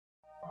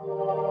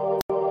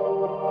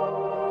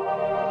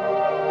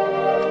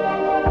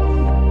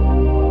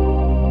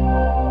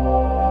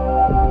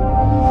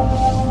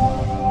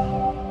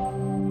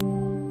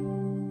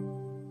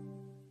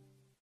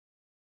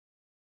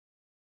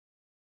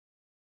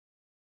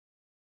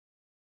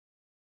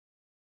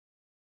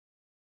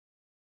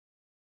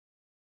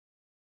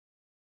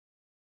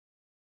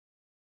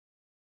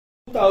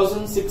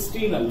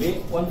2016 ಅಲ್ಲಿ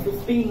ಒಂದು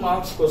 15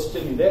 marks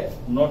question ಇದೆ,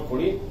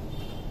 ನೋಡ್ಕೊಳ್ಳಿ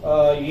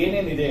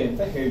ಏನೇನಿದೆ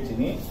ಅಂತ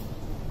ಹೇಳ್ತೀನಿ.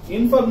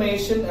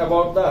 Information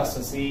about the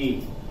assessee.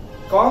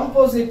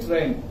 Composite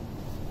rent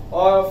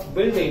of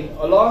building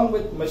along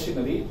with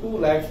machinery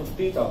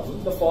 2,50,000.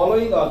 The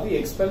following are the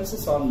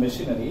expenses on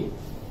machinery.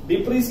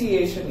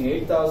 Depreciation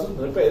 8,000,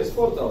 repairs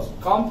 4,000.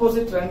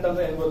 Composite rent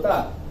ಅಂದ್ರೆ ಏನು ಗೊತ್ತಾ,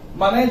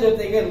 ಮನೆ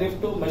ಜೊತೆಗೆ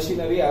ಲಿಫ್ಟ್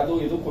ಮಷಿನರಿ ಅದು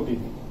ಇದು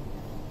ಕೊಟ್ಟಿದ್ದೀವಿ.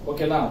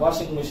 ಓಕೆನಾ,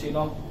 ವಾಷಿಂಗ್ ಮೆಷಿನ್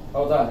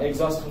ಹೌದಾ,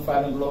 ಎಕ್ಸಾಸ್ಟ್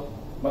ಫ್ಯಾನ್ಗಳು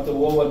ಮತ್ತೆ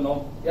ಓವನ್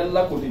ಎಲ್ಲ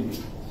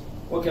ಕೊಟ್ಟಿದ್ದೀವಿ.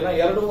 ಓಕೆನಾ,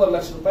 2.5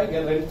 ಲಕ್ಷ ರೂಪಾಯಿಗೆ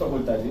ರೆಂಟ್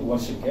ತಗೊಳ್ತಾ ಇದೀವಿ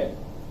ವರ್ಷಕ್ಕೆ.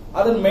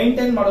 ಅದನ್ನ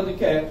ಮೇಂಟೈನ್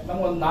ಮಾಡೋದಕ್ಕೆ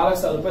ನಮ್ಗೆ ಒಂದು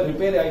 4,000 ರೂಪಾಯಿ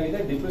ರಿಪೇರಿ ಆಗಿದೆ,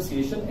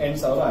 ಡಿಪ್ರಿಸಿಯೇಷನ್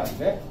 8,000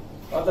 ಆಗಿದೆ.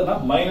 ಅದನ್ನ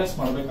ಮೈನಸ್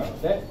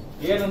ಮಾಡಬೇಕಾಗುತ್ತೆ.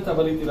 ಏನಂತ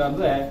ಬರೀತೀರಾ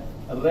ಅಂದ್ರೆ,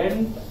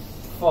 rent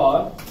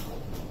for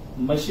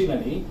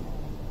machinery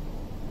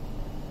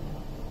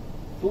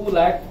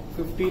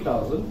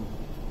 2,50,000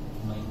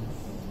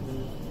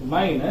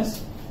 minus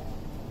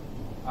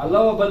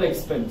allowable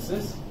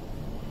expenses.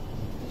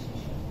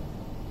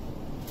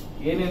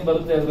 ಏನೇನ್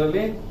ಬರುತ್ತೆ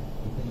ಅದರಲ್ಲಿ?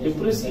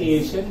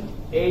 ಡಿಪ್ರಿಸಿಯೇಷನ್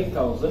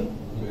 8,000,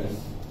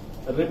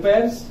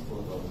 ರಿಪೇರ್ಸ್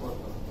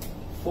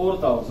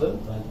 4,000,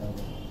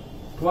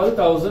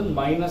 12,000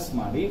 ಮೈನಸ್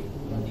ಮಾಡಿ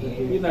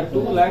ಇನ್ನ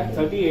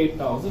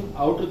 2,38,000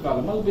 ಔಟರ್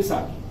ಕಾಲಮ್ ಅಲ್ಲಿ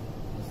ಬಿಸಾಕಿ.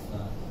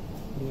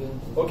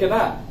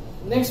 ಓಕೆನಾ,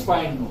 ನೆಕ್ಸ್ಟ್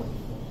ಪಾಯಿಂಟ್ ನೋಡಿ.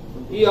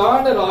 ಈ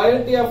earned a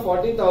royalty of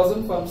 40,000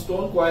 from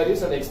stone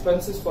quarries and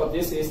expenses for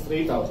this is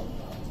 3,000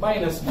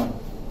 minus ಮಾಡಿ.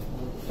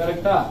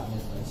 ಕರೆಕ್ಟಾ?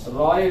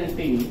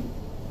 Royalty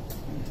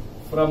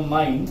from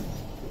mains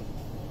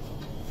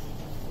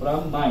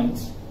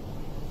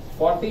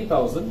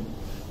 40,000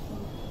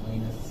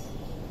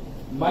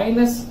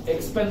 minus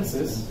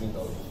expenses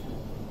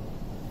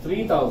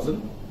 3,000,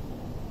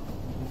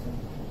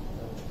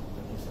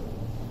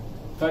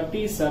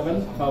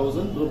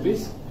 37,000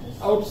 rupees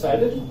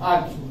outside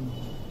RQ.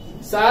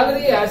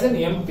 Salary as an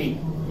MP,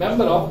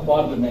 member of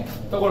parliament.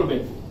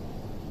 ತಗೊಳ್ಬೇಕು.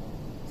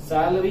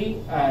 Salary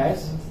as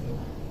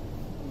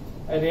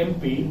an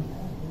MP,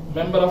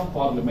 member of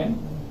parliament,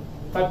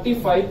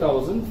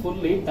 35,000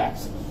 fully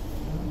taxed.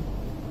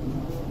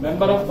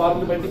 Member of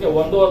parliament ಗೆ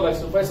 1.5 ಲಕ್ಷ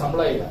ರೂಪಾಯಿ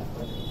ಸಂಬಳ ಇಲ್ಲ.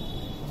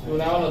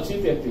 ಇವನು ಯಾವನೋ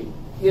chief MP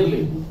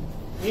ಇರ್ಲಿ.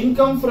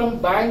 Income from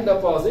bank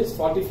deposits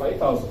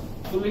 45,000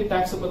 fully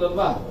taxable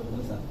ಅಲ್ವಾ?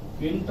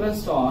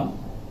 Interest on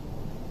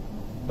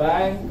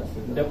bank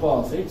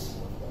deposits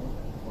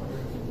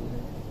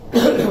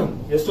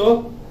ಎಷ್ಟು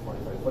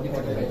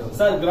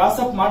ಸರ್? ಗ್ರಾಸ್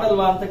ಅಪ್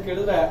ಮಾಡಲ್ವಾ ಅಂತ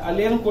ಕೇಳಿದ್ರೆ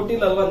ಅಲ್ಲಿ ಏನು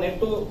ಕೊಟ್ಟಿಲ್ಲ ಅಲ್ವಾ?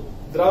 ನೆಟ್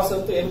ಗ್ರಾಸ್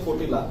ಅಂತೂ ಏನು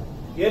ಕೊಟ್ಟಿಲ್ಲ.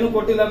 ಏನು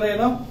ಕೊಟ್ಟಿಲ್ಲ ಅಂದ್ರೆ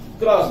ಏನು?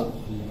 Gross.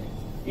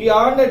 He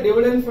earned a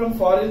dividend from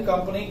foreign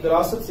company,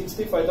 gross of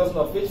 65,000,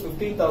 of which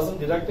 15,000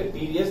 deducted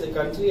TDS, the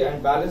country, and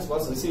balance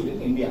was received in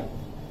India.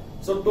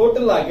 So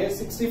total ಆಗಿ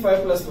 65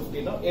 plus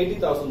 15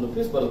 80,000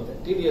 rupees ಬರುತ್ತೆ.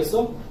 TDS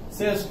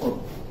ಸೇಲ್ಸ್ ಕೊಡು,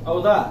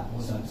 ಹೌದಾ?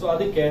 ಸೊ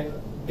ಅದಕ್ಕೆ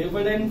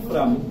dividend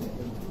from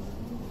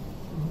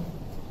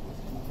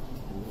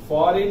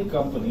foreign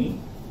company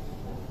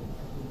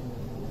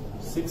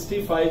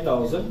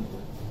 65,000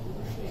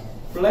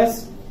 plus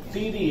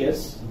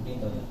TDS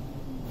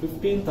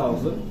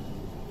 15,000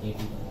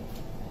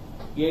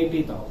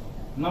 80,000.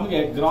 ನಮಗೆ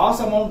gross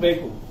amount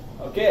ಬೇಕು.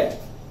 Okay,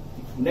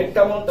 net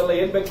amount ಅಲ್ಲ,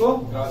 ಏನ್ ಬೇಕು?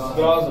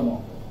 Gross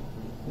amount.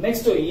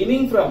 Next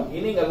winning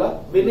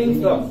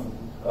from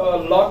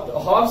lot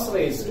horse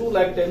race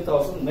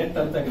 2,10,000 net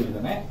ಅಂತ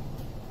ಹೇಳಿದ್ದಾನೆ.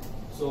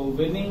 So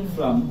winning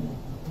from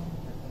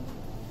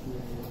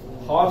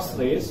horse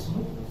race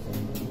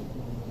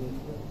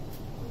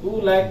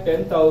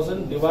 2,10,000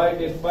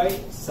 divided by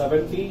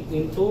 70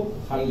 into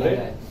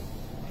 100,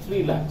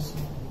 3 lakhs.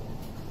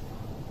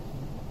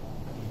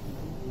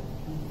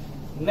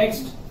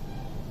 Next,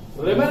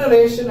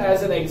 remuneration as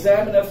an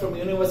examiner from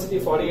university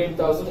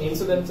 48,000,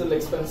 incidental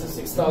expenses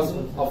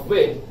 6,000, of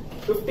which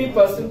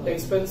 50%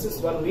 expenses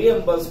were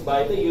reimbursed by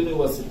the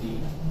university.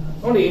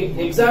 ನೋಡಿ,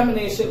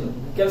 examination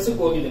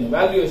ಕೆಲಸಕ್ಕೆ ಹೋಗಿದ್ದೀನಿ,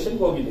 valuation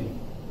ಹೋಗಿದ್ದೀನಿ.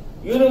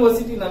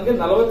 University ನನಗೆ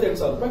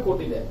 48,000 ರೂಪಾಯಿ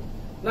ಕೊಟ್ಟಿದೆ.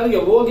 ನನಗೆ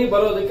ಹೋಗಿ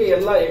ಬರೋದಕ್ಕೆ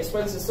ಎಲ್ಲ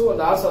ಎಕ್ಸ್ಪೆನ್ಸಸ್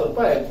ಒಂದು 6,000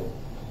 ರೂಪಾಯಿ ಆಯ್ತು.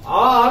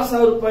 ಆ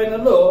 6,000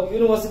 ರೂಪಾಯಿನಲ್ಲೂ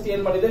ಯೂನಿವರ್ಸಿಟಿ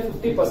ಏನ್ ಮಾಡಿದೆ?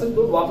 50%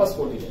 ದುಡ್ಡು ವಾಪಸ್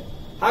ಕೊಟ್ಟಿದೆ.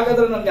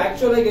 ಹಾಗಾದ್ರೆ ನನ್ಗೆ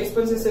ಆಕ್ಚುಲ್ ಆಗಿ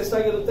ಎಕ್ಸ್ಪೆನ್ಸಸ್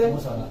ಎಷ್ಟಾಗಿರುತ್ತೆ?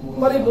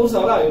 ಬರೀ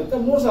 3,000 ಆಗಿರುತ್ತೆ.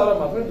 3,000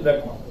 ಮಾತ್ರ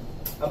ಡಿಡಕ್ಟ್ ಮಾಡಿ.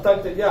 ಅರ್ಥ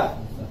ಆಗ್ತಿದ್ಯಾ?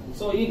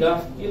 ಸೊ ಈಗ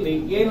ಇಲ್ಲಿ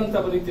ಏನಂತ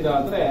ಬರೀತೀರಾ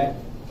ಅಂದ್ರೆ,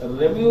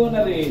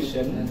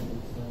 remuneration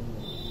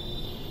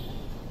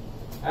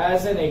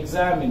as N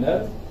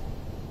examiner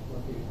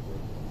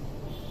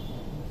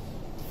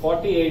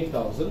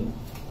 48,000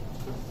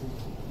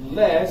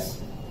 less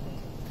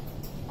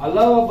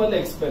allowable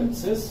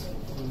expenses.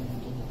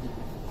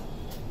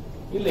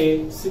 ಇಲ್ಲಿ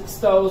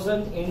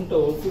 6,000 ಇಂಟು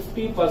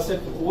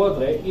 50%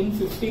 ಹೋದ್ರೆ ಇನ್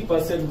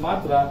 50%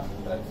 ಮಾತ್ರ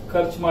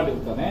ಖರ್ಚು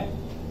ಮಾಡಿರ್ತಾನೆ,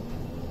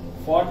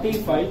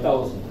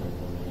 45,000.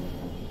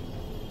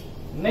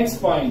 Next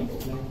point,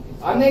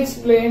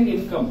 unexplained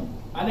income.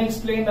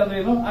 Unexplained ಅಂದ್ರೆ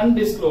ಏನು?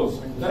 ಅನ್ಡಿಸ್ಕ್ಲೋಸ್.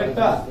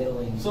 ಕರೆಕ್ಟಾ?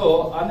 So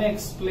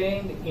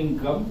unexplained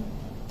income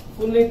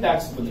fully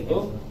taxable. ಇದು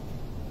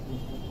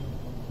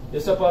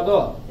ಎಷ್ಟಪ್ಪ? ಅದು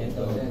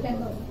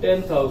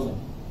 10,000.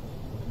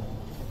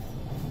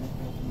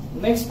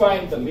 Next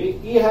point ಅಲ್ಲಿ,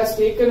 he has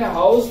taken a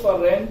house for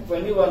rent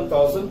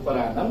 21,000 per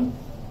annum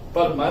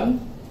per month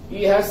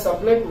He has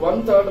sublet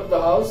 1/3 of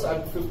the house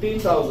at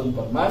 15,000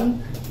 per month.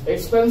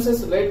 Expenses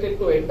related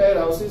to entire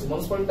house is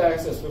municipal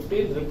taxes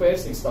 15, repair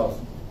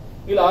 6,000.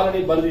 ಇಲ್ಲಿ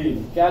already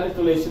ಬರೆದಿದ್ದೀವಿ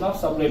calculation of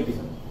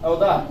subletting.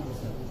 ಹೌದಾ?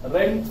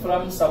 Rent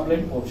from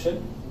sublet portion.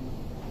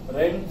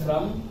 Rent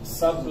from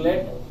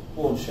sublet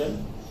portion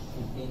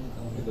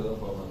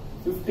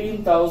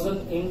 15,000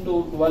 into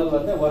 12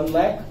 ಅಂದ್ರೆ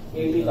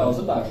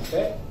 1,80,000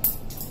 ಆಗುತ್ತೆ.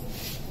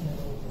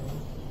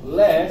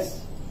 Less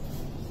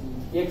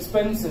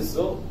expenses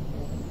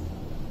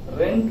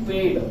rent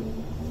paid.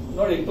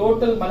 ನೋಡಿ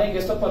total ಮನೆಗೆ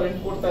ಎಷ್ಟಪ್ಪ rent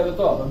ಕೊಡ್ತಾ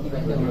ಇರುತ್ತೋ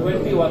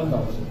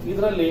 21,000.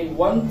 ಇದರಲ್ಲಿ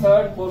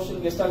 1/3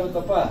 ಪೋರ್ಷನ್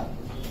ಎಷ್ಟಾಗುತ್ತಪ್ಪ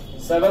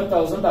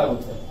 7,000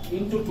 ಆಗುತ್ತೆ.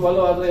 ಇಂಟು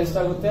 12 ಆದ್ರೆ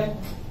ಎಷ್ಟಾಗುತ್ತೆ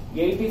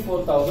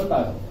 84,000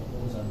 ಆಗುತ್ತೆ.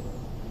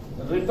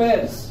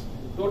 ರಿಪೇರ್ಸ್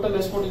ಟೋಟಲ್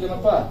ಎಷ್ಟು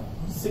ಕೊಟ್ಟಿದ್ದೀನಪ್ಪ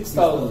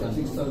 6,000.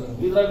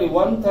 ಇದರಲ್ಲಿ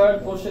 1/3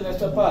 ಪೋರ್ಷನ್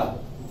ಎಷ್ಟಪ್ಪ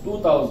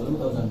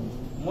 2,000.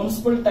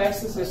 Municipal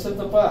taxes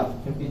ಎಷ್ಟಂತಪ್ಪ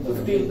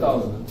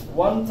 15,000.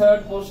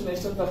 1/3 ಪೋರ್ಷನ್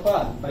ಎಷ್ಟಂತಪ್ಪ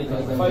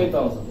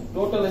 5,000.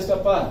 ಟೋಟಲ್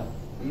ಎಷ್ಟಪ್ಪ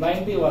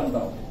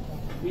 91,000.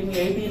 ಇನ್ನು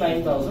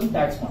 89,000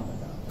 ಟ್ಯಾಕ್ಸ್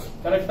ಮಾಡ್ತಾರೆ.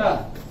 ಕರೆಕ್ಟಾ?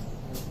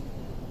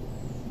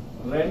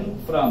 ರೆಂಟ್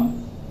ಫ್ರಮ್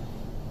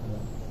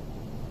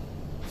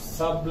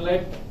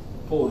ಸಬ್ಲೆಟ್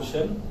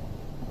ಪೋರ್ಷನ್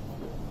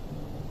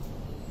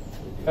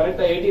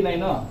ಕರೆಕ್ಟಾ?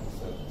 89.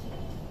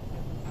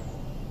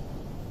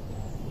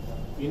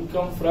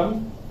 Income from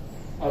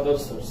other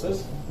sources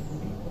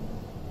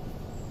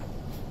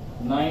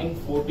 9,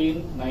 14,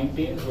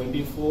 19,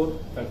 24,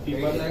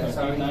 31,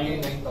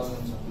 39,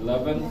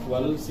 11,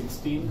 12,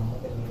 16,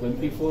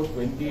 24,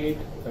 28,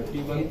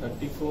 31,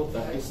 34,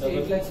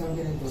 37,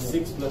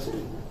 6 plus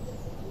 2.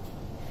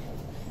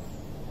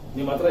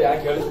 ನಿಮ್ಮ ಹತ್ರ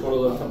ಯಾಕೆ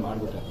ಹೇಳಿಸ್ಕೊಡೋದು ಅಂತ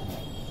ಮಾಡ್ಬಿಟ್ಟೆ.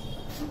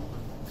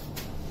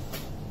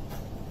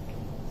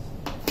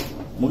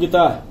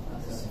 ಮುಗಿತಾ?